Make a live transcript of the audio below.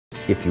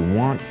If you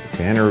want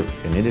to enter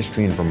an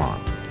industry in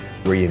Vermont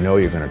where you know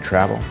you're going to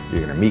travel,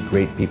 you're going to meet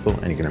great people,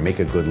 and you're going to make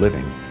a good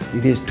living,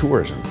 it is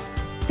tourism.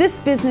 This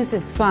business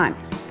is fun.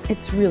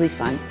 It's really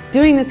fun.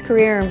 Doing this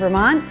career in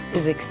Vermont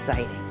is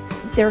exciting.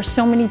 There are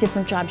so many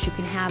different jobs you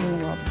can have in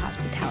the world of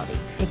hospitality.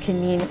 It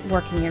can mean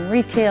working in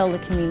retail,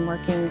 it can mean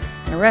working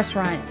in a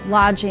restaurant,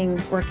 lodging,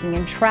 working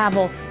in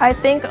travel. I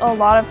think a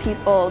lot of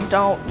people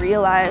don't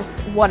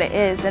realize what it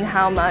is and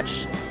how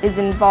much is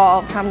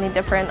involved, how many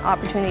different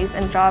opportunities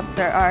and jobs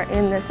there are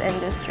in this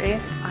industry.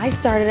 I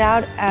started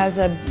out as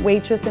a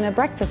waitress and a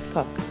breakfast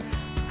cook.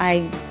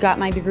 I got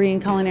my degree in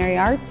culinary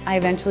arts. I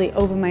eventually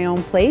opened my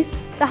own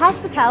place. The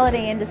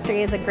hospitality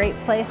industry is a great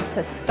place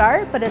to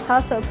start, but it's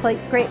also a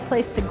great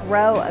place to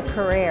grow a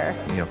career.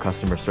 You know,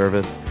 customer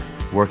service,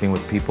 working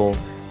with people,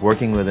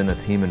 working within a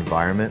team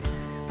environment.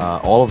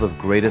 All of the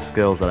greatest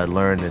skills that I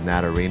learned in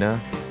that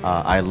arena,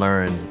 I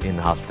learned in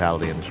the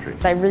hospitality industry.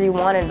 I really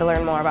wanted to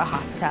learn more about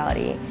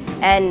hospitality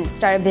and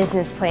start a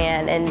business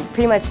plan, and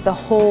pretty much the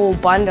whole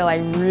bundle I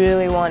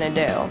really want to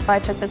do. I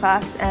took the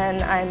class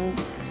and I'm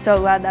so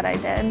glad that I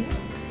did,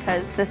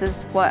 because this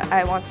is what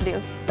I want to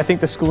do. I think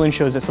the schooling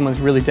shows that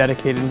someone's really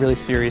dedicated and really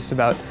serious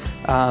about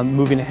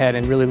moving ahead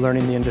and really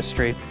learning the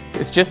industry.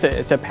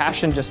 It's a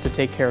passion just to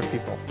take care of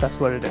people. That's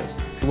what it is.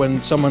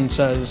 When someone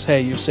says, hey,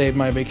 you saved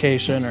my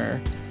vacation,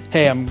 or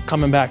hey, I'm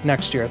coming back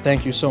next year,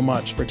 thank you so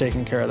much for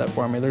taking care of that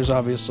for me. There's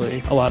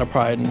obviously a lot of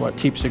pride in what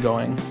keeps you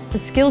going. The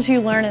skills you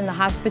learn in the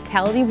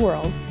hospitality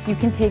world, you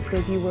can take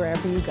with you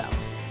wherever you go.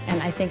 And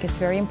I think it's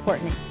very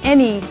important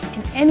in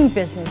any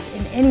business,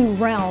 in any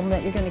realm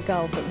that you're going to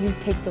go, that you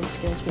take those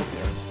skills with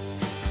you.